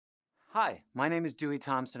Hi, my name is Dewey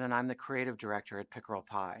Thompson and I'm the creative director at Pickerel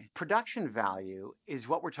Pie. Production value is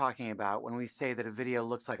what we're talking about when we say that a video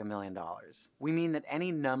looks like $1 million. We mean that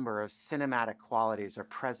any number of cinematic qualities are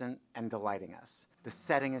present and delighting us. The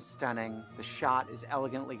setting is stunning, the shot is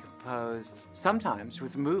elegantly composed, sometimes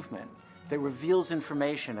with movement that reveals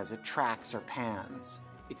information as it tracks or pans.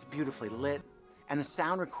 It's beautifully lit, and the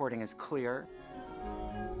sound recording is clear,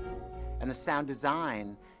 and the sound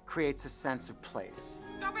design creates a sense of place.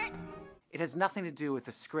 Stop it! It has nothing to do with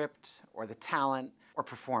the script or the talent or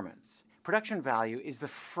performance. Production value is the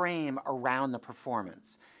frame around the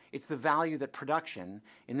performance. It's the value that production,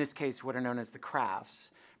 in this case what are known as the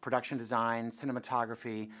crafts, production design,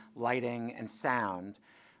 cinematography, lighting, and sound,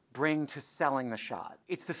 bring to selling the shot.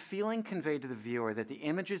 It's the feeling conveyed to the viewer that the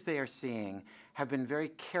images they are seeing have been very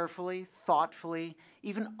carefully, thoughtfully,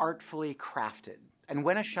 even artfully crafted. And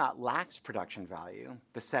when a shot lacks production value,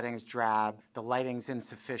 the setting is drab, the lighting's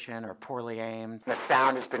insufficient or poorly aimed, the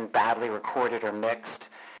sound has been badly recorded or mixed,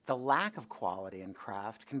 the lack of quality and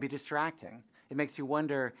craft can be distracting. It makes you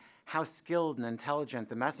wonder how skilled and intelligent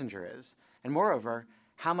the messenger is, and moreover,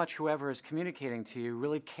 how much whoever is communicating to you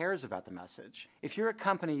really cares about the message. If you're a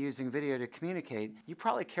company using video to communicate, you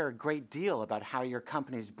probably care a great deal about how your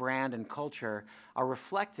company's brand and culture are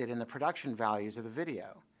reflected in the production values of the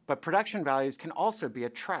video. But production values can also be a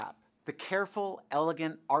trap. The careful,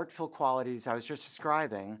 elegant, artful qualities I was just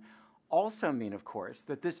describing also mean, of course,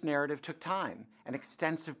 that this narrative took time and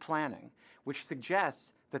extensive planning, which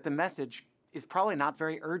suggests that the message is probably not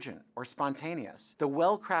very urgent or spontaneous. The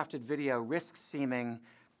well-crafted video risks seeming,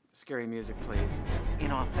 scary music please,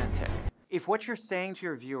 inauthentic. If what you're saying to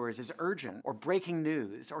your viewers is urgent or breaking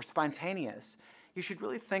news or spontaneous, you should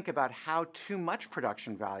really think about how too much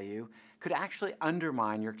production value could actually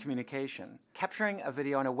undermine your communication. Capturing a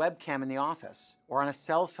video on a webcam in the office or on a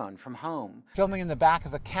cell phone from home, filming in the back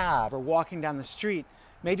of a cab or walking down the street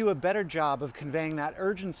may do a better job of conveying that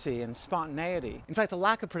urgency and spontaneity. In fact, the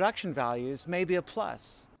lack of production values may be a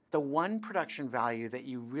plus. The one production value that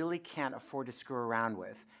you really can't afford to screw around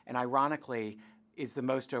with, and ironically is the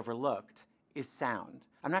most overlooked, is sound.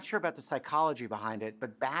 I'm not sure about the psychology behind it,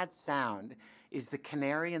 but bad sound is the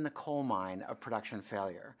canary in the coal mine of production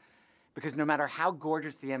failure. Because no matter how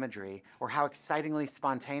gorgeous the imagery or how excitingly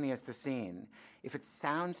spontaneous the scene, if it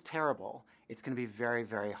sounds terrible, it's going to be very,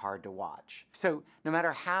 very hard to watch. So no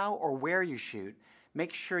matter how or where you shoot,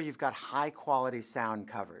 make sure you've got high-quality sound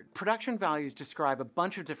covered. Production values describe a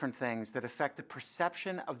bunch of different things that affect the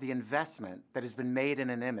perception of the investment that has been made in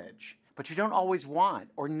an image. But you don't always want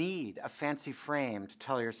or need a fancy frame to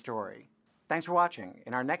tell your story. Thanks for watching.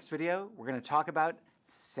 In our next video, we're going to talk about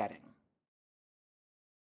setting.